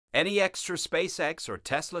Any extra SpaceX or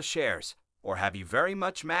Tesla shares, or have you very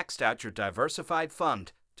much maxed out your diversified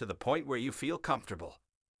fund to the point where you feel comfortable?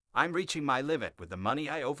 I'm reaching my limit with the money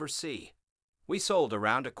I oversee. We sold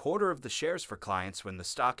around a quarter of the shares for clients when the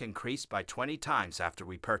stock increased by 20 times after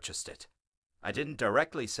we purchased it. I didn't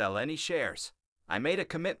directly sell any shares. I made a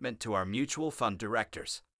commitment to our mutual fund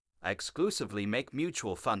directors. I exclusively make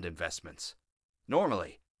mutual fund investments.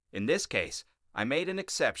 Normally, in this case, I made an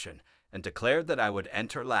exception and declared that I would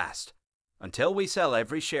enter last. Until we sell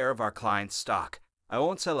every share of our client's stock, I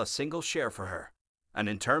won't sell a single share for her. And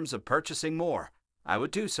in terms of purchasing more, I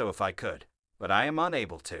would do so if I could, but I am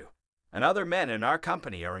unable to. And other men in our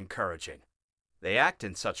company are encouraging. They act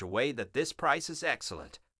in such a way that this price is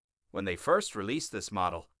excellent. When they first released this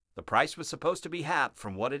model, the price was supposed to be halved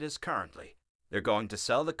from what it is currently. They're going to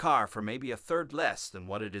sell the car for maybe a third less than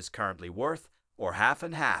what it is currently worth, or half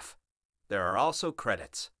and half. There are also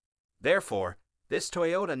credits. Therefore, this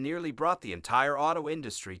Toyota nearly brought the entire auto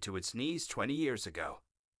industry to its knees 20 years ago.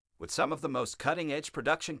 With some of the most cutting-edge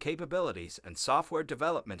production capabilities and software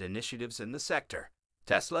development initiatives in the sector,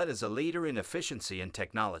 Tesla is a leader in efficiency and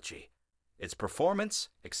technology. Its performance,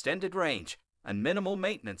 extended range, and minimal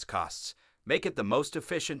maintenance costs make it the most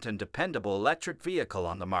efficient and dependable electric vehicle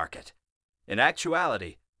on the market. In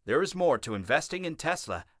actuality, there is more to investing in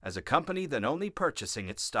Tesla as a company than only purchasing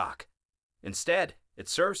its stock. Instead, it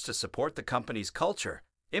serves to support the company's culture,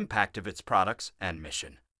 impact of its products, and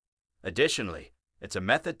mission. Additionally, it's a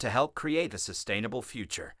method to help create a sustainable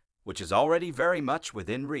future, which is already very much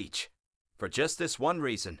within reach. For just this one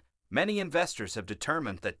reason, many investors have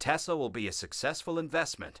determined that Tesla will be a successful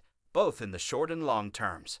investment, both in the short and long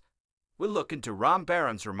terms. We'll look into Ron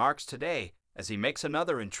Barron's remarks today as he makes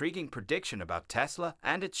another intriguing prediction about Tesla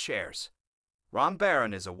and its shares. Ron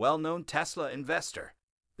Barron is a well-known Tesla investor.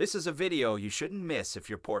 This is a video you shouldn't miss if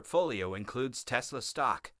your portfolio includes Tesla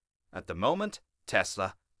stock. At the moment,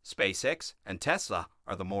 Tesla, SpaceX, and Tesla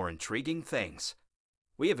are the more intriguing things.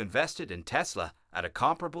 We have invested in Tesla at a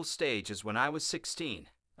comparable stage as when I was 16,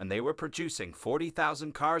 and they were producing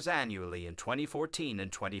 40,000 cars annually in 2014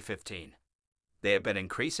 and 2015. They have been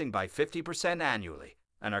increasing by 50% annually,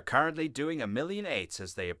 and are currently doing 1,000,008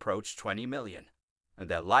 as they approach 20 million. And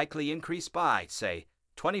they'll likely increase by, say,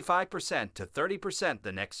 25% to 30%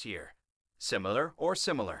 the next year. Similar.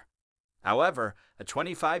 However, a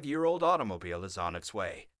 25-year-old automobile is on its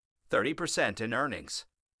way. 30% in earnings,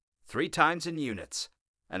 3 times in units,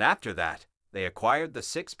 and after that, they acquired the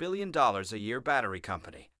 $6 billion a year battery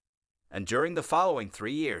company. And during the following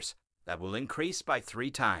 3 years, that will increase by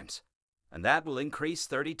 3 times, and that will increase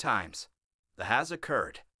 30 times. That has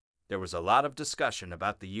occurred. There was a lot of discussion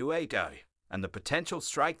about the UAW and the potential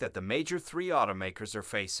strike that the major 3 automakers are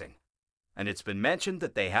facing. And it's been mentioned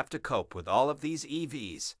that they have to cope with all of these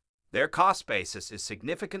EVs. Their cost basis is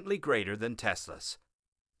significantly greater than Tesla's.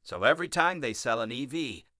 So every time they sell an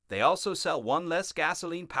EV, they also sell one less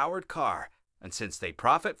gasoline-powered car. And since they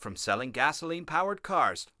profit from selling gasoline-powered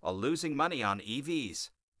cars while losing money on EVs,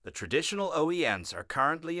 the traditional OEMs are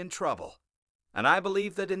currently in trouble. And I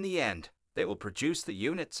believe that in the end, they will produce the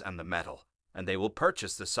units and the metal, and they will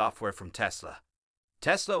purchase the software from Tesla.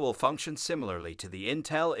 Tesla will function similarly to the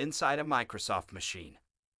Intel inside a Microsoft machine.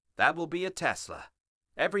 That will be a Tesla.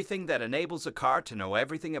 Everything that enables a car to know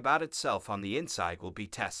everything about itself on the inside will be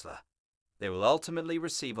Tesla. They will ultimately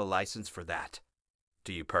receive a license for that.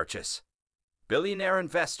 Do you purchase? Billionaire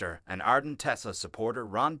investor and ardent Tesla supporter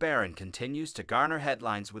Ron Barron continues to garner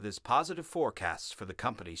headlines with his positive forecasts for the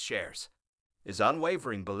company's shares. His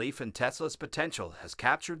unwavering belief in Tesla's potential has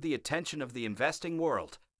captured the attention of the investing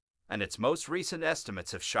world, and its most recent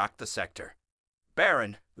estimates have shocked the sector.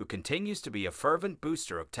 Barron, who continues to be a fervent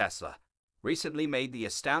booster of Tesla, recently made the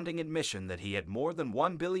astounding admission that he had more than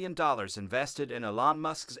 $1 billion invested in Elon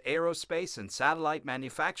Musk's aerospace and satellite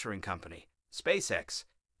manufacturing company, SpaceX.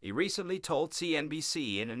 He recently told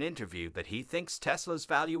CNBC in an interview that he thinks Tesla's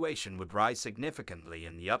valuation would rise significantly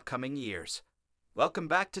in the upcoming years. Welcome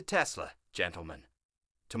back to Tesla, gentlemen.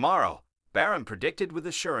 Tomorrow, Barron predicted with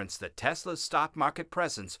assurance that Tesla's stock market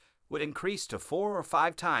presence would increase to 4 or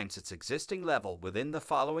 5 times its existing level within the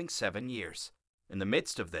following 7 years. In the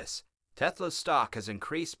midst of this, Tesla's stock has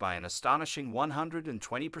increased by an astonishing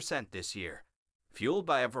 120% this year, fueled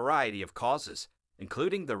by a variety of causes,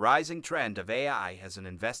 including the rising trend of AI as an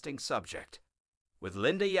investing subject. With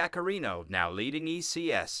Linda Yaccarino now leading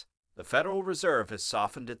ECS, the Federal Reserve has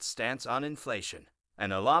softened its stance on inflation,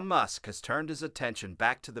 and Elon Musk has turned his attention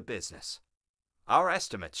back to the business. Our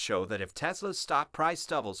estimates show that if Tesla's stock price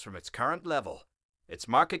doubles from its current level, its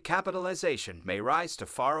market capitalization may rise to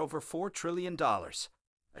far over $4 trillion.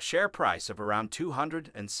 a share price of around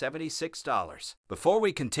 $276. Before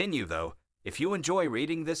we continue though, if you enjoy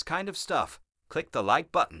reading this kind of stuff, click the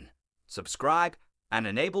like button, subscribe, and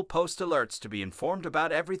enable post alerts to be informed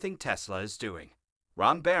about everything Tesla is doing.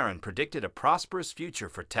 Ron Barron predicted a prosperous future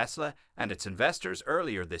for Tesla and its investors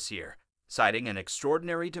earlier this year, citing an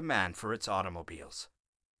extraordinary demand for its automobiles.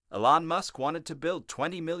 Elon Musk wanted to build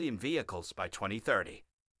 20 million vehicles by 2030.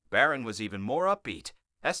 Barron was even more upbeat,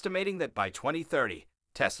 estimating that by 2030,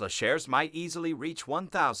 Tesla shares might easily reach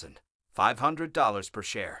 $1,500 per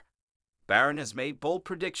share. Barron has made bold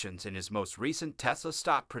predictions in his most recent Tesla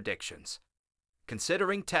stock predictions.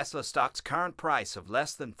 Considering Tesla stock's current price of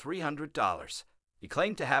less than $300, he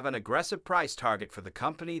claimed to have an aggressive price target for the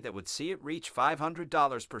company that would see it reach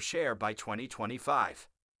 $500 per share by 2025.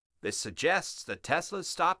 This suggests that Tesla's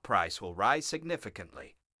stock price will rise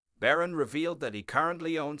significantly. Barron revealed that he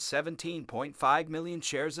currently owns 17.5 million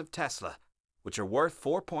shares of Tesla, which are worth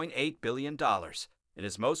 $4.8 billion, in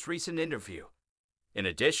his most recent interview. In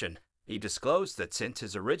addition, he disclosed that since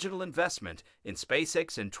his original investment in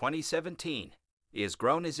SpaceX in 2017, he has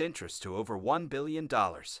grown his interest to over $1 billion.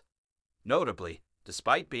 Notably,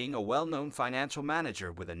 despite being a well-known financial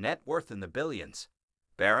manager with a net worth in the billions,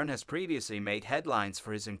 Barron has previously made headlines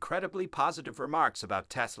for his incredibly positive remarks about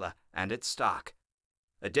Tesla and its stock.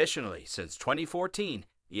 Additionally, since 2014,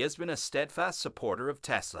 he has been a steadfast supporter of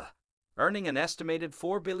Tesla, earning an estimated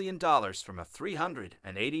 $4 billion from a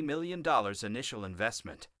 $380 million initial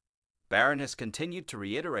investment. Barron has continued to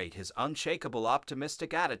reiterate his unshakable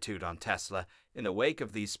optimistic attitude on Tesla in the wake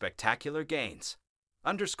of these spectacular gains,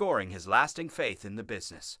 underscoring his lasting faith in the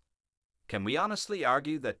business. Can we honestly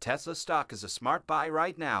argue that Tesla stock is a smart buy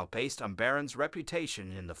right now based on Barron's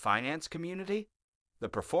reputation in the finance community? The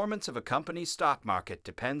performance of a company's stock market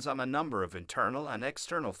depends on a number of internal and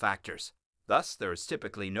external factors. Thus, there is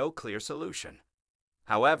typically no clear solution.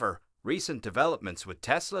 However, recent developments with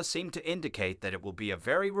Tesla seem to indicate that it will be a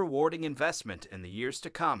very rewarding investment in the years to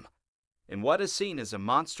come. In what is seen as a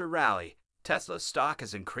monster rally, Tesla's stock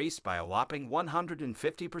has increased by a whopping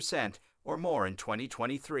 150% or more in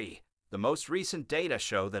 2023. The most recent data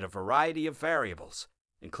show that a variety of variables,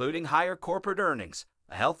 including higher corporate earnings,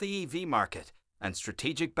 a healthy EV market, and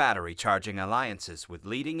strategic battery charging alliances with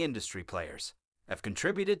leading industry players, have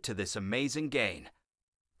contributed to this amazing gain.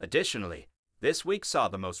 Additionally, this week saw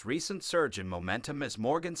the most recent surge in momentum as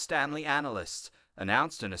Morgan Stanley analysts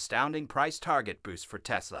announced an astounding price target boost for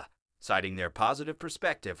Tesla, citing their positive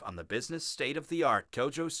perspective on the business state-of-the-art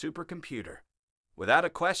Dojo supercomputer. Without a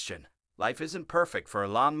question, life isn't perfect for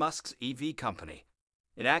Elon Musk's EV company.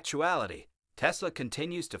 In actuality, Tesla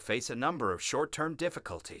continues to face a number of short-term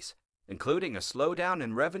difficulties, including a slowdown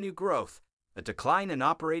in revenue growth, a decline in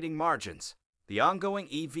operating margins, the ongoing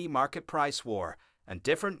EV market price war, and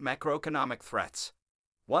different macroeconomic threats.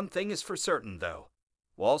 One thing is for certain, though.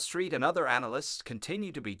 Wall Street and other analysts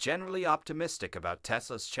continue to be generally optimistic about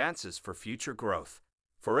Tesla's chances for future growth.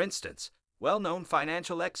 For instance, well-known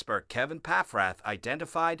financial expert Kevin Paffrath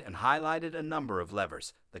identified and highlighted a number of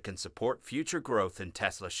levers that can support future growth in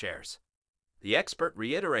Tesla shares. The expert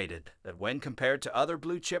reiterated that when compared to other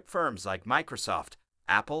blue-chip firms like Microsoft,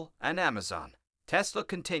 Apple, and Amazon, Tesla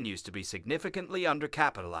continues to be significantly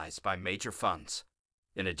undercapitalized by major funds.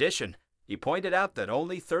 In addition, he pointed out that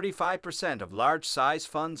only 35% of large-size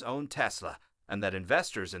funds own Tesla, and that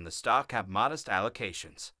investors in the stock have modest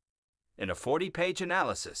allocations. In a 40-page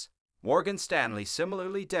analysis, Morgan Stanley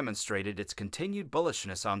similarly demonstrated its continued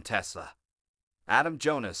bullishness on Tesla. Adam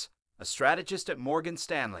Jonas, a strategist at Morgan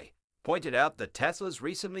Stanley, pointed out that Tesla's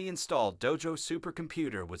recently installed Dojo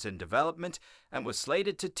supercomputer was in development and was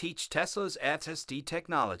slated to teach Tesla's SSD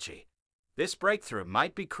technology. This breakthrough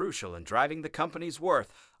might be crucial in driving the company's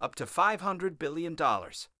worth up to $500 billion.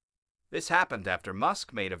 This happened after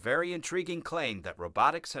Musk made a very intriguing claim that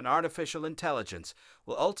robotics and artificial intelligence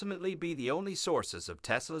will ultimately be the only sources of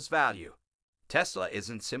Tesla's value. Tesla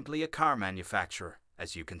isn't simply a car manufacturer,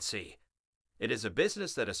 as you can see. It is a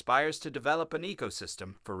business that aspires to develop an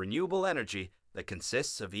ecosystem for renewable energy that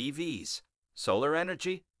consists of EVs, solar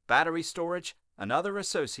energy, battery storage, and other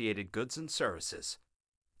associated goods and services.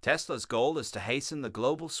 Tesla's goal is to hasten the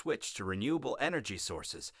global switch to renewable energy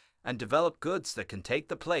sources and develop goods that can take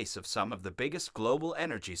the place of some of the biggest global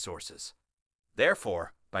energy sources.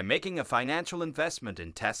 Therefore, by making a financial investment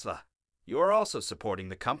in Tesla, you are also supporting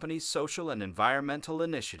the company's social and environmental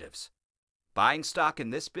initiatives. Buying stock in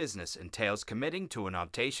this business entails committing to an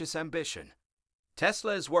audacious ambition.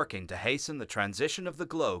 Tesla is working to hasten the transition of the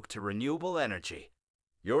globe to renewable energy.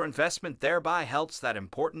 Your investment thereby helps that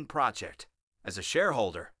important project. As a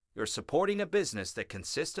shareholder, you're supporting a business that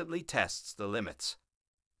consistently tests the limits.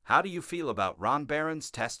 How do you feel about Ron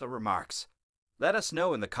Barron's Tesla remarks? Let us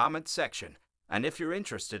know in the comments section, and if you're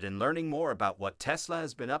interested in learning more about what Tesla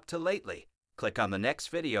has been up to lately, click on the next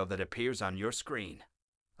video that appears on your screen.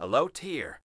 Hello, Tier.